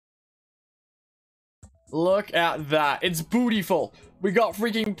Look at that. It's bootyful. We got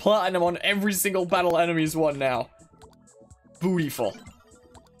freaking platinum on every single battle enemies one now. Bootyful.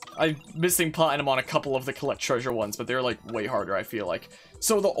 I'm missing platinum on a couple of the collect treasure ones, but they're like way harder, I feel like.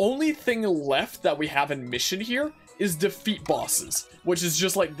 So the only thing left that we have in mission here is defeat bosses, which is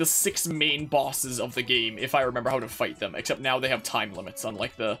just like the 6 main bosses of the game, if I remember how to fight them, except now they have time limits,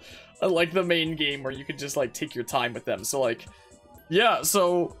 unlike the main game where you could just like take your time with them. So like, yeah,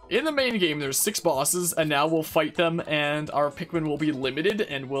 so in the main game there's 6 bosses, and now we'll fight them, and our Pikmin will be limited,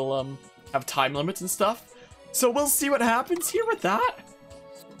 and we'll have time limits and stuff. So we'll see what happens here with that.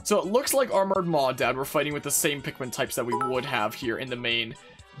 So it looks like Armored Mawdad, we're fighting with the same Pikmin types that we would have here in the main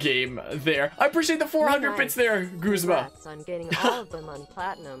game there. I appreciate the 400 bits there, Guzma. Congrats on getting all of them on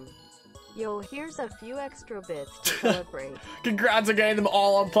platinum. Yo, here's a few extra bits to celebrate. Congrats on getting them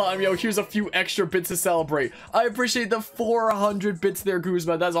all on platinum. Yo, here's a few extra bits to celebrate. I appreciate the 400 bits there,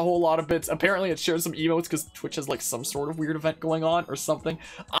 Guzma. That's a whole lot of bits. Apparently it shares some emotes because Twitch has like some sort of weird event going on or something.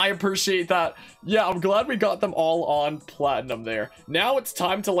 I appreciate that. Yeah, I'm glad we got them all on platinum there. Now it's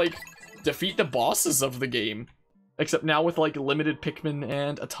time to like defeat the bosses of the game. Except now with like limited Pikmin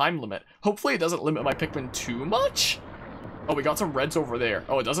and a time limit. Hopefully it doesn't limit my Pikmin too much. Oh, we got some reds over there.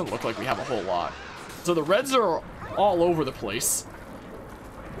 Oh, it doesn't look like we have a whole lot. So the reds are all over the place.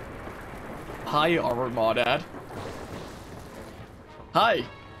 Hi, Armored Mawdad. Hi.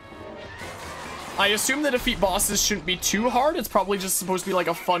 I assume the defeat bosses shouldn't be too hard. It's probably just supposed to be like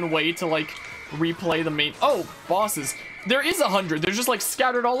a fun way to like replay the main... Oh, bosses. There is 100. They're just like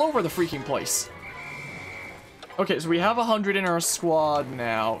scattered all over the freaking place. Okay, so we have 100 in our squad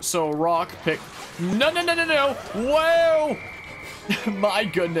now. So rock pick. No. Whoa! My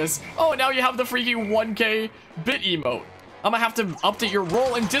goodness. Oh, now you have the freaking 1K bit emote. I'm gonna have to update your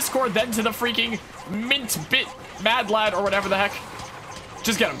role in Discord then to the freaking mint bit mad lad or whatever the heck.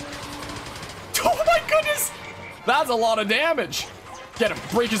 Just get him. Oh my goodness! That's a lot of damage. Get him.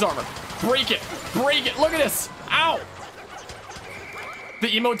 Break his armor. Break it. Break it. Look at this. Ow! The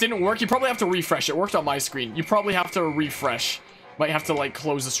emote didn't work. You probably have to refresh. It worked on my screen. You probably have to refresh. Might have to like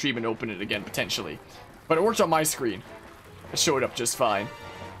close the stream and open it again potentially. But it worked on my screen. It showed up just fine.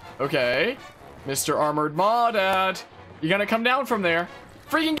 Okay. Mr. Armored Mawdad. You gonna come down from there.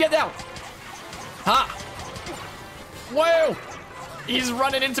 Freaking get down. Ha! Whoa! He's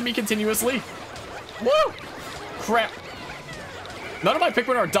running into me continuously. Woo! Crap. None of my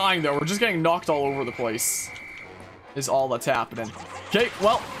Pikmin are dying though. We're just getting knocked all over the place. Is all that's happening. Okay,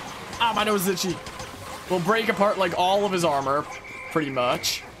 well. Ah, my nose is itchy. We'll break apart like all of his armor. Pretty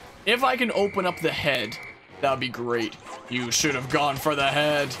much. If I can open up the head, that would be great. You should have gone for the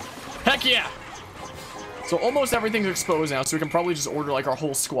head. Heck yeah! So almost everything's exposed now, so we can probably just order like our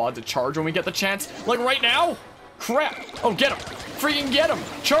whole squad to charge when we get the chance. Like right now? Crap. Oh, get him. Freaking get him.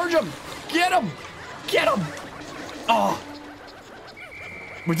 Charge him. Get him. Get him. Oh.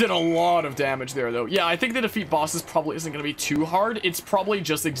 We did a lot of damage there, though. Yeah, I think the defeat bosses probably isn't going to be too hard. It's probably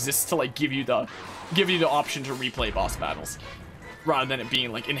just exists to like give you the option to replay boss battles, rather than it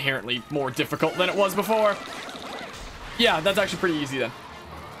being like inherently more difficult than it was before. Yeah, that's actually pretty easy then.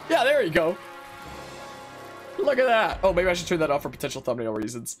 Yeah, there you go. Look at that. Oh, maybe I should turn that off for potential thumbnail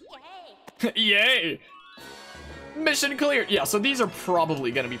reasons. Yay! Yay! Mission cleared. Yeah, so these are probably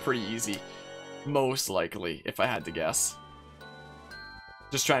going to be pretty easy. Most likely, if I had to guess.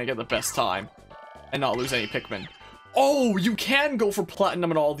 Just trying to get the best time and not lose any Pikmin. Oh, you can go for platinum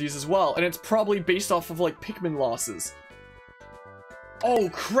in all of these as well, and it's probably based off of like Pikmin losses. Oh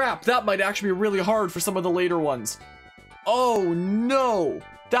crap, that might actually be really hard for some of the later ones. Oh no,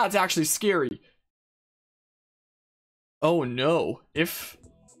 that's actually scary. Oh no, if...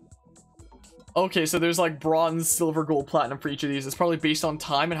 Okay, so there's like bronze, silver, gold, platinum for each of these. It's probably based on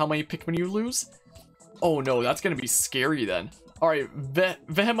time and how many Pikmin you lose. Oh no, that's gonna be scary then. Alright,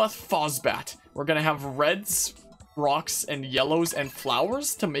 Vehemoth Phosbat. We're gonna have reds, rocks, and yellows, and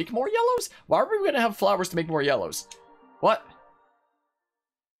flowers to make more yellows? Why are we gonna have flowers to make more yellows? What?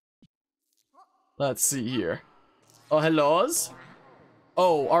 Let's see here. Oh, hellos?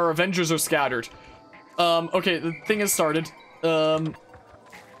 Oh, our Avengers are scattered. Okay, the thing has started.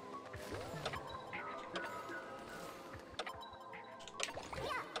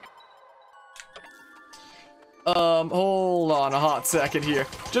 Hold on a hot second here.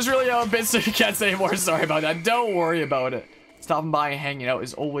 Just really a bit so you can't say anymore. Sorry about that. Don't worry about it. Stopping by and hanging out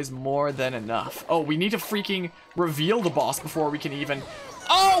is always more than enough. Oh, we need to freaking reveal the boss before we can even...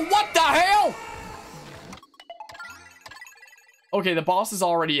 Oh, what the hell? Okay, the boss is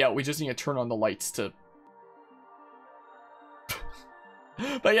already out. We just need to turn on the lights to...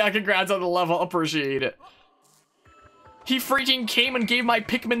 But yeah, congrats on the level. Appreciate it. He freaking came and gave my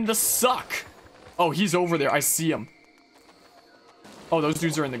Pikmin the suck. Oh, he's over there. I see him. Oh, those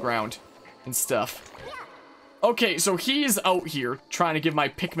dudes are in the ground and stuff. Okay, so he's out here trying to give my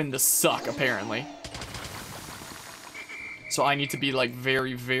Pikmin the suck, apparently. So I need to be, like,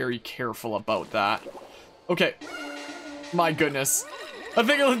 very, very careful about that. Okay. My goodness. I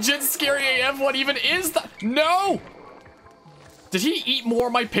think a legit scary AF. What even is that? No! Did he eat more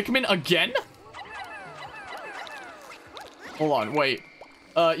of my Pikmin again? Hold on, wait.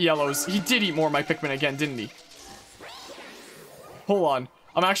 Yellows. He did eat more of my Pikmin again, didn't he? Hold on.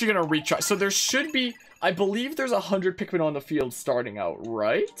 I'm actually gonna retry. So there should be... I believe there's 100 Pikmin on the field starting out,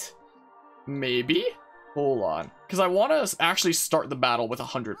 right? Maybe? Hold on. Because I want to actually start the battle with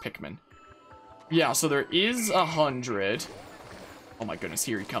 100 Pikmin. Yeah, so there is 100. Oh my goodness,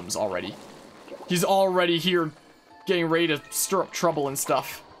 here he comes already. He's already here getting ready to stir up trouble and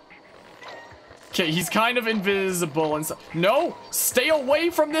stuff. Okay, he's kind of invisible and stuff. No! Stay away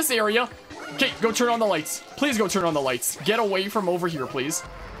from this area! Okay, go turn on the lights. Please go turn on the lights. Get away from over here, please.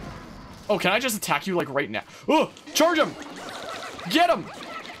 Oh, can I just attack you, like, right now? Oh, charge him! Get him!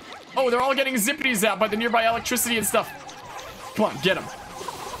 Oh, they're all getting zippity zapped by the nearby electricity and stuff. Come on, get him.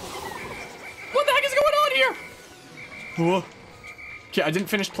 What the heck is going on here? Whoa. Okay, I didn't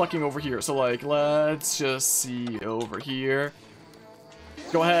finish plucking over here, so, like, let's just see over here.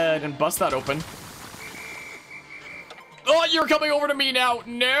 Go ahead and bust that open. Oh, you're coming over to me now.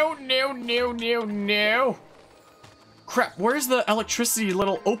 No, no, no, no, no. Crap, where's the electricity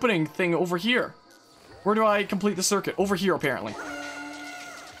little opening thing over here? Where do I complete the circuit? Over here, apparently.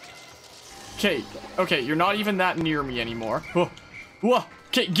 Okay, okay, you're not even that near me anymore. Whoa, whoa.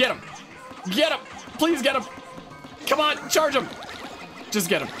 Okay, get him. Get him. Please get him. Come on, charge him. Just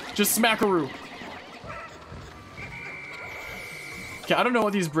get him. Just smackaroo. Okay, I don't know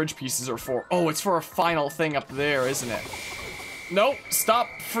what these bridge pieces are for. Oh, it's for a final thing up there, isn't it? Nope, stop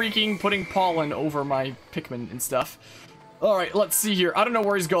freaking putting pollen over my Pikmin and stuff. Alright, let's see here. I don't know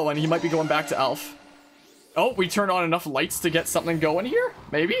where he's going. He might be going back to Elf. Oh, we turned on enough lights to get something going here?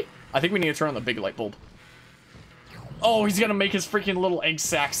 Maybe? I think we need to turn on the big light bulb. Oh, he's gonna make his freaking little egg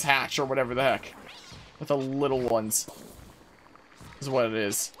sacs hatch or whatever the heck. With the little ones. Is what it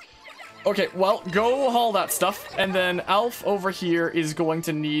is. Okay, well, go haul that stuff. And then Elf over here is going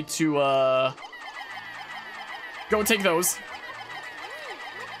to need to, go take those.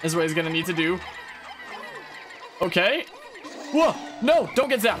 Is what he's gonna need to do. Okay. Whoa! No! Don't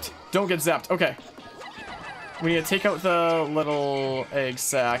get zapped! Don't get zapped. Okay. We need to take out the little egg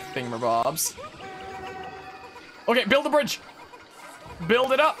sac thingamabobs. Okay, build the bridge!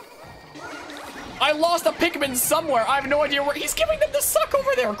 Build it up! I lost a Pikmin somewhere! I have no idea where- He's giving them the suck over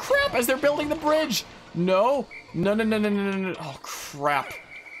there! Crap! As they're building the bridge! No! No, no, no, no, no, no, no. Oh, crap.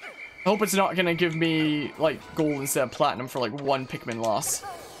 I hope it's not gonna give me, like, gold instead of platinum for, like, one Pikmin loss.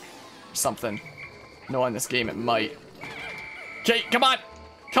 Something. No, in this game it might. Okay, come on!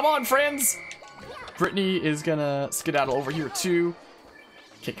 Come on, friends! Brittany is gonna skedaddle over here, too.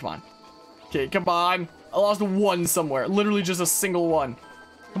 Okay, come on. Okay, come on. I lost one somewhere. Literally just a single one.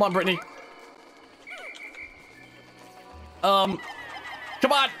 Come on, Brittany. Come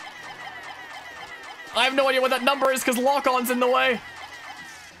on! I have no idea what that number is because lock-on's in the way.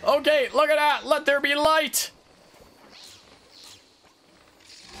 Okay, look at that! Let there be light!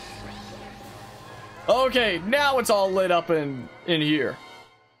 Okay, now it's all lit up in here.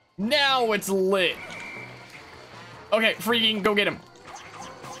 Now it's lit. Okay, freaking go get him.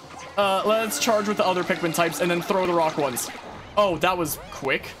 Let's charge with the other Pikmin types and then throw the rock ones. Oh, that was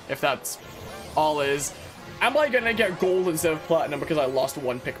quick, if that's all it is. Am I gonna get gold instead of platinum because I lost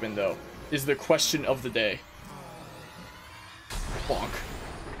one Pikmin, though? Is the question of the day. Bonk.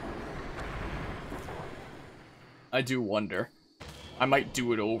 I do wonder. I might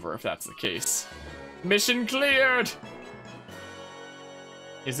do it over if that's the case. Mission cleared!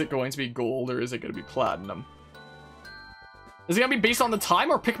 Is it going to be gold or is it going to be platinum? Is it going to be based on the time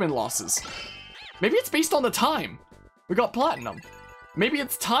or Pikmin losses? Maybe it's based on the time. We got platinum. Maybe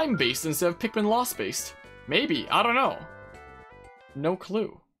it's time based instead of Pikmin loss based. Maybe. I don't know. No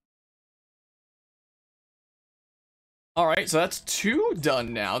clue. Alright, so that's 2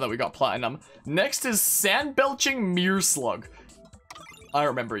 done now that we got platinum. Next is Sandbelching Meerslug. I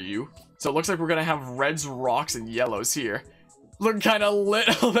remember you. So it looks like we're gonna have reds, rocks, and yellows here. Look kinda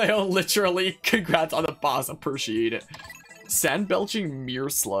lit. Literally, congrats on the boss. Appreciate it. Sandbelching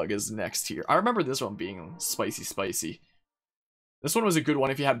Meerslug is next here. I remember this one being spicy, spicy. This one was a good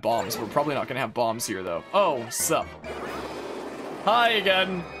one if you had bombs. We're probably not gonna have bombs here, though. Oh, sup. Hi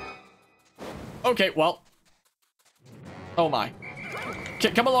again. Okay, well. Oh my.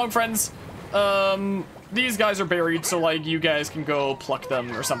 Okay, come along, friends. These guys are buried, so, like, you guys can go pluck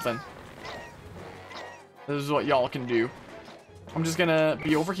them or something. This is what y'all can do. I'm just gonna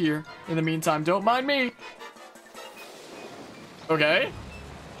be over here in the meantime. Don't mind me. Okay.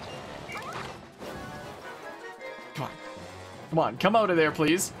 Come on. Come on. Come out of there,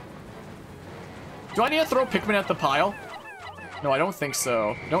 please. Do I need to throw Pikmin at the pile? No, I don't think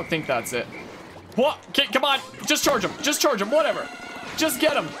so. I don't think that's it. What? Okay, come on. Just charge him. Just charge him. Whatever. Just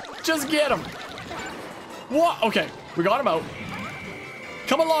get him. Just get him. What? Okay. We got him out.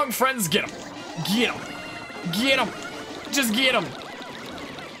 Come along, friends. Get him. Get him. Get him. Just get him.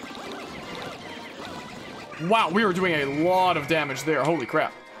 Wow, we were doing a lot of damage there. Holy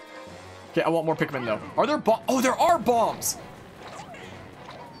crap. Okay, I want more Pikmin, though. Are there bombs? Oh, there are bombs.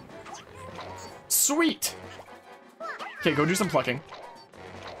 Sweet. Okay, go do some plucking.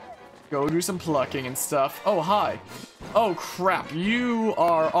 Go do some plucking and stuff. Oh, hi. Oh, crap. You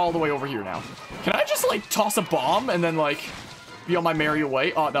are all the way over here now. Can I just, like, toss a bomb and then, like, be on my merry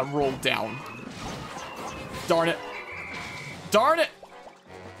way? Oh, that rolled down. Darn it. Darn it.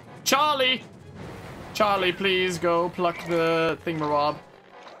 Charlie. Charlie, please go pluck the thingamabob.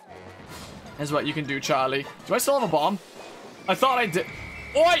 Is what you can do, Charlie. Do I still have a bomb? I thought I did.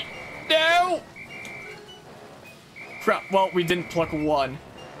 Oi! No! Crap. Well, we didn't pluck one.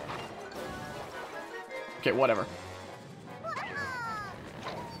 Okay, whatever.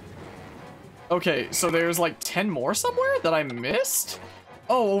 Okay, so there's like 10 more somewhere that I missed?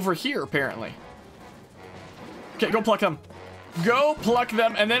 Oh, over here, apparently. Okay, go pluck them. Go pluck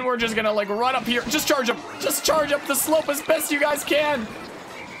them, and then we're just gonna, like, run up here. Just charge them. Just charge up the slope as best you guys can.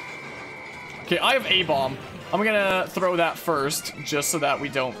 Okay, I have a bomb. I'm gonna throw that first, just so that we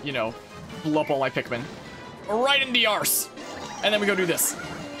don't, you know, blow up all my Pikmin. Right in the arse. And then we go do this.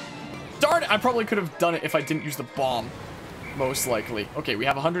 Darn it, I probably could have done it if I didn't use the bomb. Most likely. Okay, we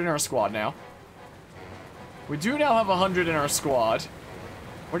have 100 in our squad now. We do now have 100 in our squad.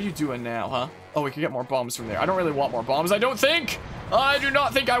 What are you doing now, huh? Oh, we can get more bombs from there. I don't really want more bombs, I don't think! I do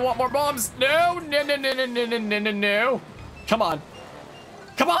not think I want more bombs! No! No, no, no, no, no, no, no, no, no! Come on!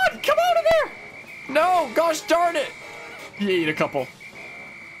 Come on! Come out of there! No! Gosh darn it! He ate a couple.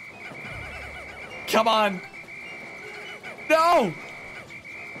 Come on! No!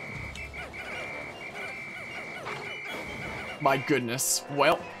 My goodness.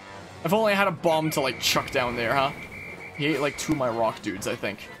 Well, I've only had a bomb to, like, chuck down there, huh? He ate, like, 2 of my rock dudes, I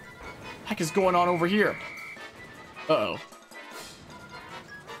think. Heck is going on over here? Uh-oh.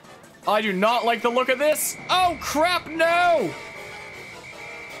 I do not like the look of this. Oh, crap, no!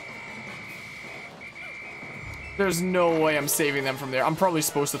 There's no way I'm saving them from there. I'm probably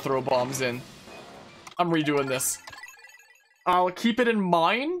supposed to throw bombs in. I'm redoing this. I'll keep it in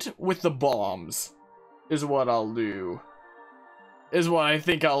mind with the bombs. Is what I'll do. Is what I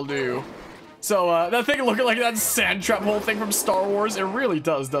think I'll do. So, that thing looking like that sand trap hole thing from Star Wars, it really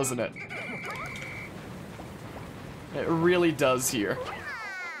does, doesn't it? It really does here.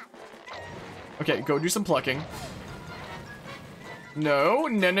 Okay, go do some plucking. No,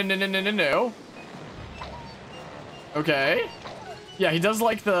 no, no, no, no, no, no, no. Okay. Yeah, he does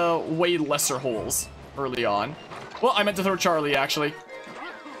like the way lesser holes early on. Well, I meant to throw Charlie, actually.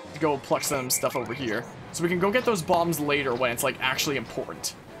 To go pluck some stuff over here. So we can go get those bombs later when it's, like, actually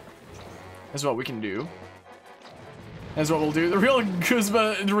important. Is what we can do. Is what we'll do. The real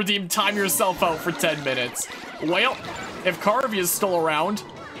Guzma redeem, time yourself out for 10 minutes. Well, if Carvey is still around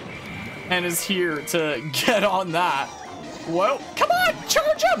and is here to get on that, well, come on,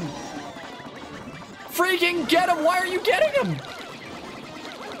 charge him! Freaking get him! Why are you getting him?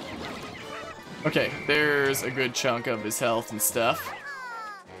 Okay, there's a good chunk of his health and stuff.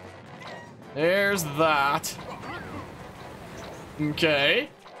 There's that. Okay.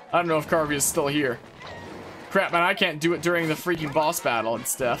 I don't know if Carvey is still here. Crap, man, I can't do it during the freaking boss battle and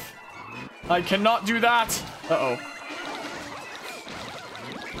stuff. I cannot do that. Uh-oh.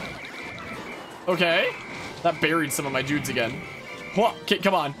 Okay. That buried some of my dudes again. What? Okay,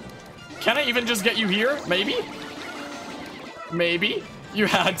 come on. Can I even just get you here? Maybe? Maybe? You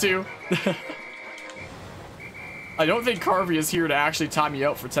had to. I don't think Carvey is here to actually time me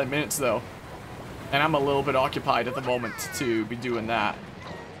out for 10 minutes, though. And I'm a little bit occupied at the moment to be doing that.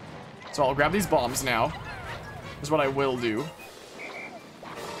 So I'll grab these bombs now. Is what I will do.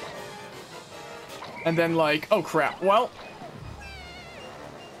 And then, like, oh crap. Well.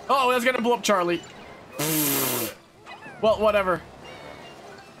 Oh, that's gonna blow up Charlie. Well, whatever.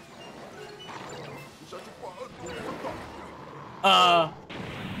 That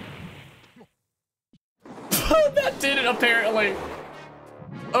did it, apparently.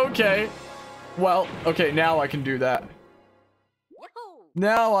 Okay. Well, okay, now I can do that.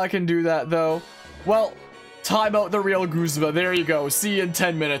 Now I can do that, though. Well, time out the real Guzma. There you go. See you in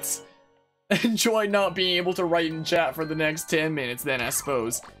 10 minutes. Enjoy not being able to write in chat for the next 10 minutes then, I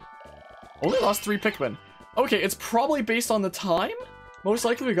suppose. Only lost 3 Pikmin. Okay, it's probably based on the time? Most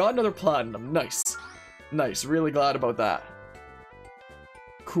likely we got another platinum. Nice. Nice, really glad about that.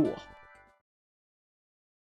 Cool.